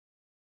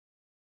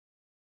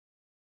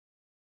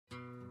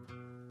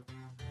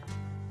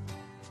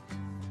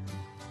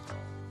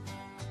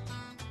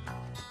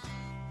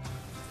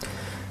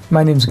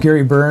My name's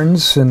Gary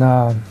Burns, and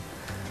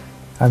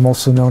I'm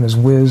also known as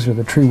Wiz, or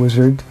the Tree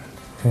Wizard.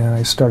 And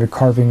I started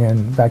carving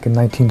back in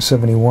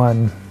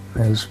 1971.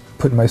 I was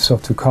putting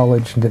myself through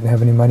college and didn't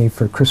have any money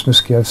for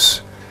Christmas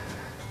gifts,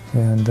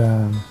 and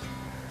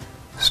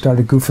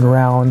started goofing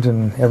around,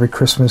 and every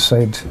Christmas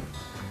I'd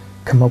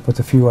come up with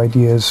a few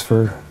ideas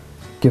for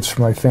gifts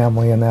for my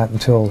family, and that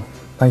until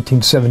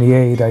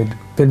 1978. I'd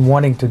been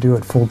wanting to do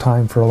it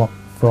full-time for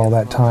all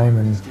that time,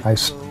 and I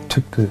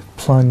took the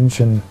plunge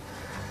and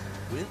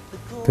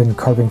been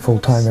carving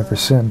full-time ever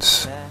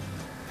since.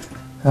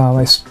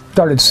 I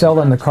started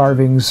selling the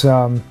carvings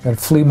at a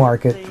flea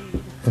market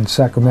in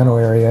Sacramento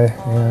area,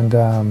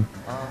 and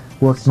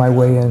worked my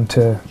way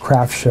into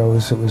craft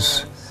shows. It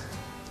was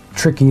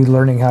tricky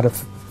learning how to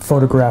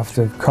photograph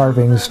the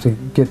carvings to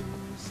get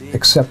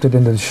accepted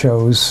into the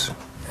shows.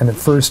 And at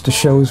first the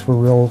shows were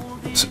real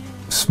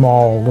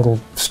small, little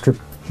strip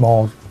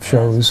mall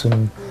shows,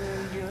 and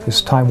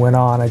as time went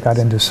on I got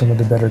into some of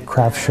the better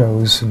craft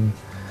shows and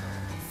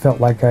felt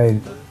like I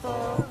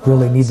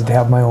really needed to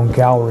have my own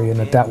gallery, and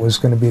that was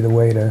going to be the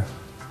way to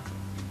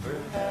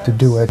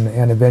do it,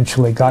 and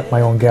eventually got my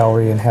own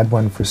gallery and had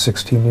one for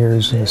 16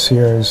 years in the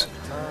Sierras.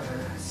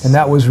 And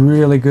that was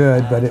really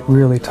good, but it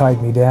really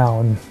tied me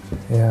down,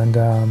 and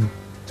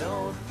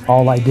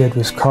all I did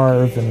was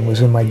carve and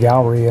was in my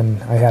gallery,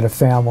 and I had a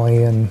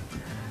family, and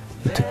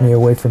it took me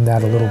away from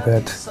that a little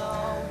bit.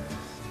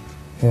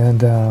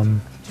 And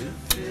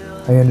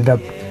I ended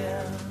up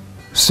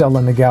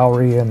selling the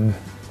gallery and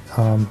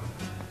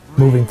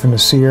moving from the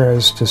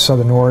Sierras to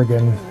Southern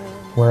Oregon,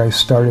 where I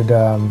started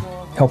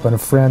helping a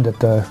friend at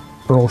the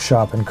Burl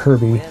shop in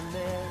Kirby.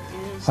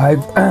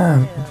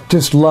 I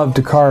just loved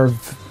to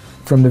carve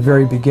from the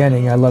very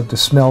beginning. I loved the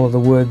smell of the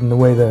wood and the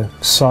way the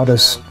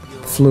sawdust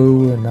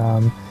flew,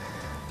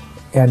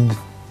 and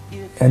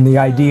the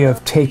idea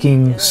of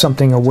taking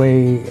something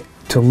away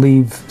to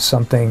leave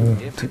something.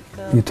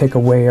 You take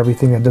away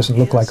everything that doesn't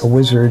look like a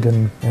wizard,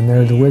 and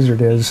there the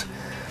wizard is.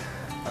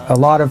 A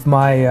lot of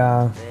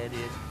my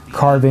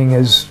carving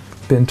has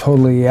been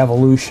totally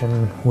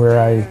evolution,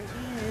 where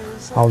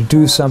I'll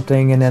do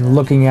something and then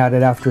looking at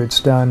it after it's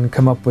done,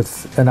 come up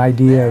with an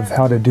idea of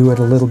how to do it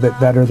a little bit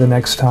better the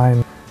next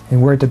time.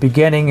 And where at the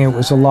beginning it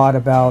was a lot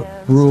about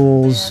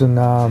rules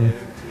and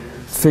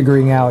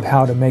figuring out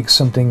how to make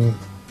something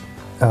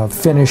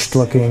finished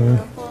looking,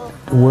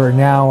 where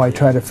now I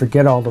try to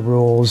forget all the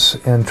rules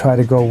and try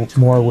to go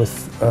more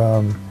with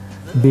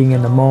being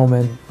in the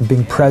moment,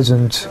 being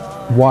present,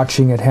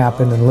 watching it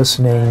happen and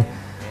listening,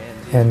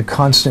 and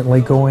constantly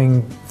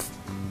going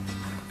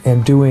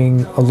and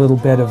doing a little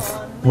bit of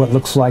what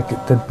looks like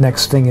the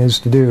next thing is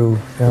to do.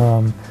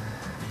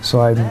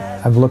 So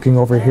I'm looking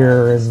over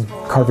here and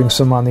carving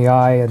some on the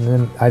eye, and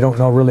then I don't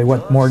know really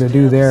what more to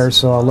do there,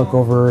 so I'll look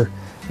over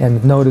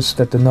and notice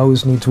that the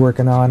nose needs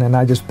working on, and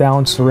I just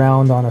bounce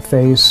around on a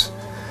face.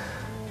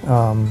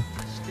 And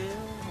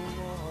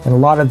a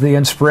lot of the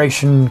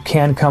inspiration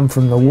can come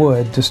from the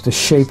wood, just the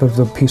shape of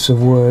the piece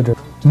of wood.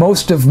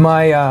 Most of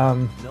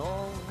my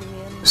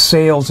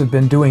sales have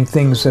been doing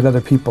things that other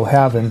people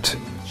haven't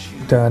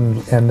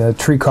done, and the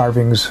tree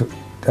carvings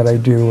that I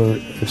do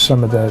are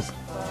some of the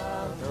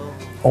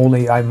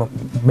I'm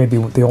maybe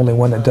the only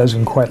one that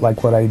doesn't quite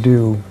like what I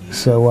do.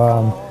 So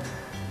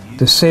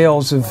the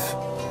sales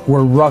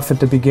were rough at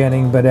the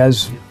beginning, but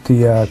as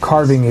the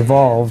carving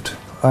evolved,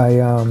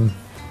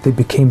 they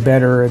became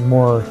better and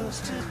more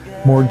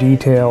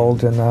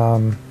detailed, and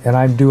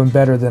I'm doing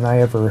better than I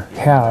ever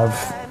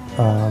have.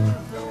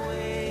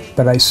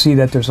 But I see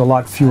that there's a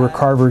lot fewer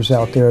carvers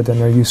out there than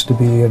there used to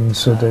be, and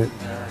so that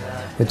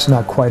it's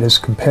not quite as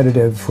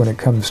competitive when it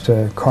comes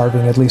to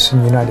carving, at least in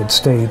the United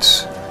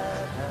States.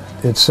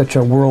 It's such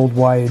a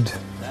worldwide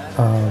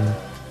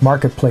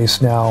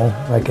marketplace now,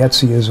 like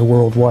Etsy is a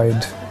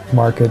worldwide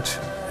market,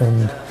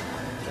 and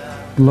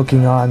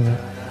looking on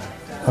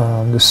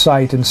the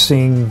site and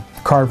seeing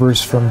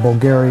carvers from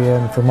Bulgaria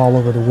and from all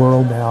over the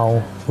world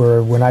now,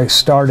 where when I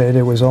started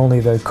it was only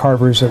the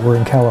carvers that were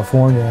in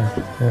California,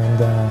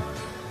 and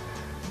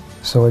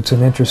so it's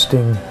an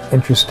interesting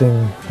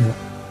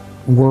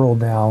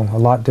world now, a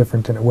lot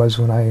different than it was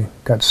when I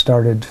got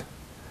started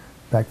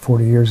back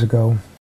 40 years ago.